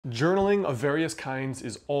Journaling of various kinds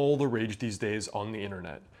is all the rage these days on the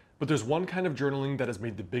internet. But there's one kind of journaling that has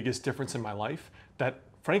made the biggest difference in my life that,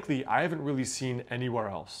 frankly, I haven't really seen anywhere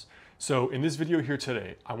else. So in this video here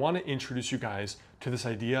today, I want to introduce you guys to this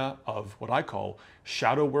idea of what I call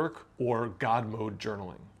shadow work or God mode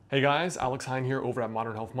journaling. Hey guys, Alex Hine here over at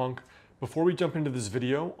Modern Health Monk. Before we jump into this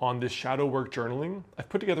video on this shadow work journaling, I've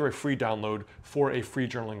put together a free download for a free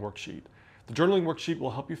journaling worksheet. The journaling worksheet will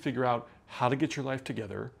help you figure out how to get your life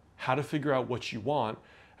together, how to figure out what you want,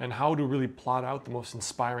 and how to really plot out the most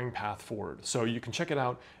inspiring path forward. So you can check it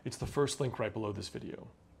out. It's the first link right below this video.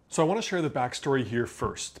 So I want to share the backstory here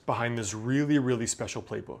first behind this really special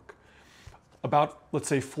playbook. About, let's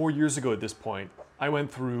say, 4 years ago at this point, I went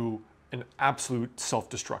through an absolute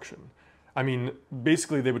self-destruction. I mean,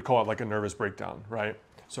 basically they would call it like a nervous breakdown, right?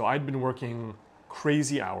 So I'd been working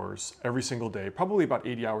crazy hours every single day, probably about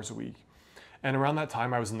 80 hours a week. And around that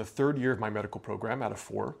time, I was in the third year of my medical program out of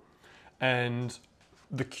 4. And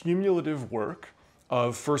the cumulative work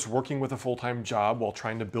of first working with a full-time job while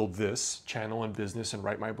trying to build this channel and business and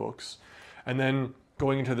write my books, and then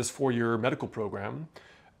going into this 4-year medical program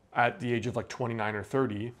at the age of like 29 or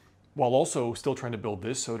 30, while also still trying to build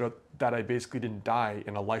this so that I basically didn't die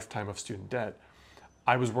in a lifetime of student debt,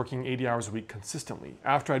 I was working 80 hours a week consistently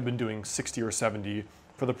after I'd been doing 60 or 70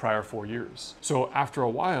 for the prior 4 years. So after a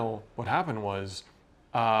while, what happened was,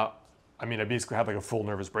 I basically had like a full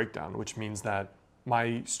nervous breakdown, which means that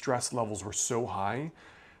my stress levels were so high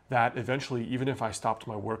that eventually, even if I stopped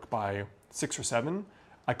my work by 6 or 7,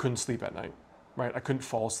 I couldn't sleep at night, right? I couldn't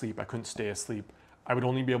fall asleep, I couldn't stay asleep. I would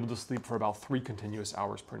only be able to sleep for about 3 continuous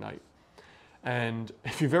hours per night. And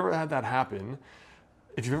if you've ever had that happen,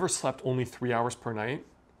 if you've ever slept only 3 hours per night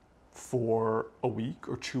for a week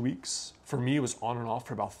or 2 weeks, for me it was on and off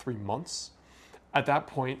for about 3 months. At that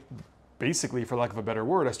point, basically, for lack of a better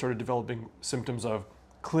word, I started developing symptoms of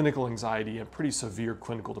clinical anxiety and pretty severe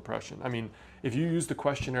clinical depression. I mean, if you use the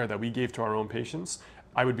questionnaire that we gave to our own patients,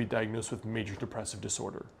 I would be diagnosed with major depressive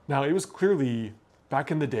disorder. Now, it was clearly,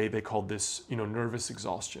 back in the day, they called this, nervous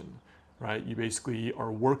exhaustion, right? You basically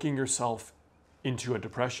are working yourself into a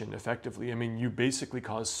depression effectively. I mean, you basically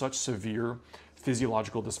cause such severe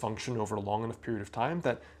physiological dysfunction over a long enough period of time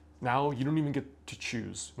that now you don't even get to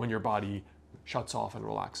choose when your body shuts off and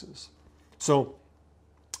relaxes. So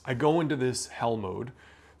I go into this hell mode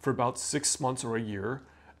for about 6 months or a year,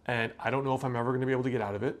 and I don't know if I'm ever going to be able to get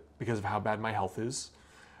out of it because of how bad my health is.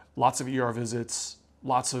 Lots of ER visits,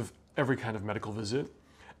 lots of every kind of medical visit.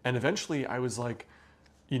 And eventually I was like,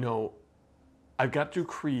 I've got to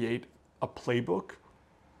create a playbook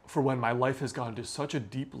for when my life has gone to such a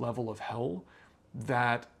deep level of hell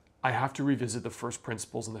that I have to revisit the first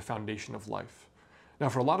principles and the foundation of life. Now,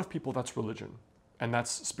 for a lot of people, that's religion and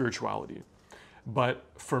that's spirituality. But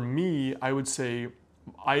for me, I would say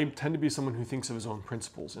I tend to be someone who thinks of his own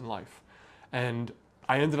principles in life. And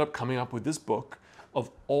I ended up coming up with this book of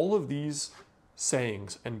all of these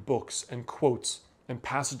sayings and books and quotes and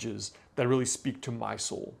passages that really speak to my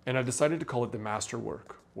soul. And I decided to call it the Master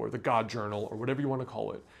Work or the God Journal or whatever you want to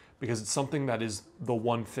call it, because it's something that is the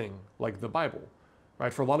one thing, like the Bible,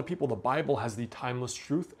 right? For a lot of people, the Bible has the timeless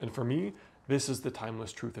truth. And for me, this is the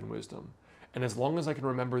timeless truth and wisdom. And as long as I can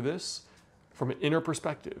remember this, from an inner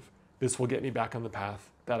perspective, this will get me back on the path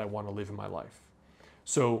that I want to live in my life.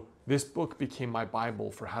 So this book became my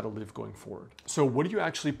Bible for how to live going forward. So what do you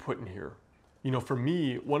actually put in here? For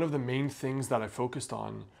me, one of the main things that I focused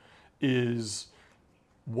on is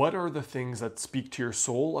what are the things that speak to your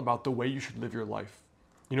soul about the way you should live your life?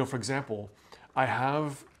 For example, I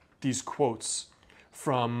have these quotes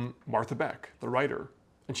from Martha Beck, the writer,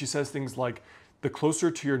 and she says things like, "The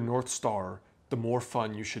closer to your North Star, the more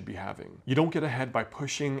fun you should be having. You don't get ahead by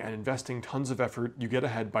pushing and investing tons of effort, you get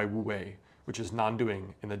ahead by wu wei," which is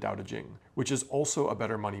non-doing in the Tao Te Ching, which is also a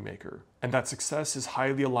better moneymaker. And that success is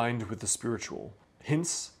highly aligned with the spiritual.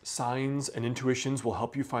 Hints, signs, and intuitions will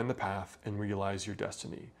help you find the path and realize your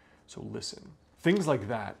destiny. So listen. Things like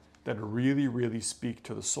that really speak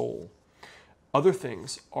to the soul. Other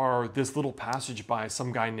things are this little passage by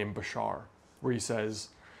some guy named Bashar, where he says,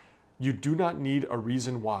 "You do not need a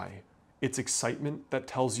reason why. It's excitement that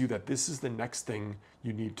tells you that this is the next thing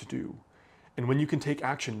you need to do. And when you can take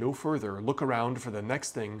action no further, look around for the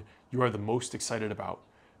next thing you are the most excited about.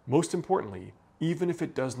 Most importantly, even if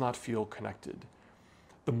it does not feel connected.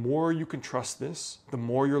 The more you can trust this, the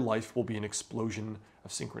more your life will be an explosion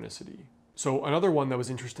of synchronicity." So another one that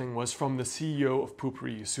was interesting was from the CEO of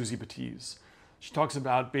Poo-Pourri, Suzy Batiz. She talks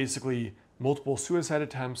about basically multiple suicide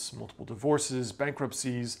attempts, multiple divorces,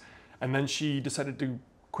 bankruptcies, and then she decided to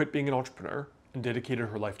quit being an entrepreneur and dedicated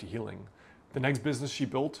her life to healing. The next business she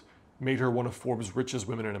built made her one of Forbes' richest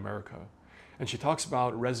women in America. And she talks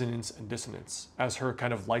about resonance and dissonance as her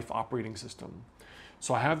kind of life operating system.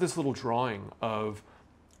 So I have this little drawing of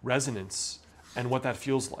resonance and what that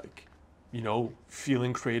feels like. You know,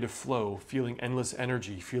 feeling creative flow, feeling endless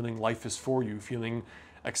energy, feeling life is for you, feeling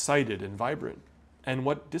excited and vibrant. And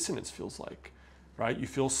what dissonance feels like, right? You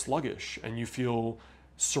feel sluggish and you feel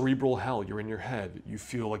cerebral hell. You're in your head. You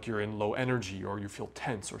feel like you're in low energy, or you feel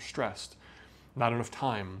tense or stressed, not enough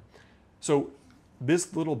time. So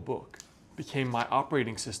this little book became my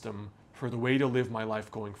operating system for the way to live my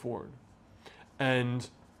life going forward. And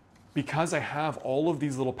because I have all of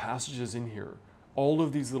these little passages in here, all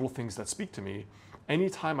of these little things that speak to me,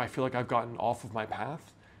 anytime I feel like I've gotten off of my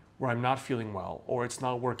path, where I'm not feeling well, or it's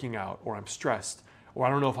not working out, or I'm stressed, or I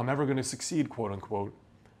don't know if I'm ever going to succeed, quote unquote,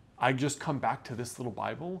 I just come back to this little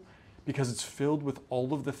Bible because it's filled with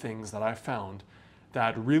all of the things that I found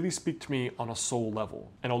that really speak to me on a soul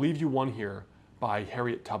level. And I'll leave you one here by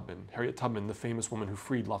Harriet Tubman. Harriet Tubman, the famous woman who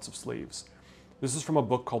freed lots of slaves. This is from a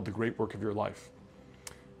book called The Great Work of Your Life.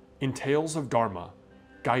 In tales of Dharma,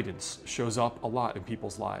 guidance shows up a lot in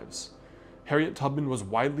people's lives. Harriet Tubman was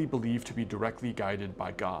widely believed to be directly guided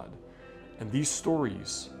by God. And these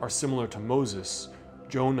stories are similar to Moses,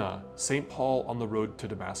 Jonah, St. Paul on the road to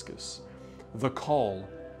Damascus. The call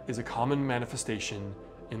is a common manifestation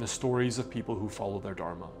in the stories of people who follow their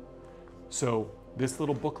Dharma. So this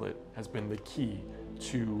little booklet has been the key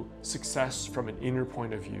to success from an inner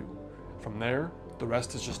point of view. From there, the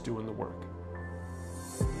rest is just doing the work.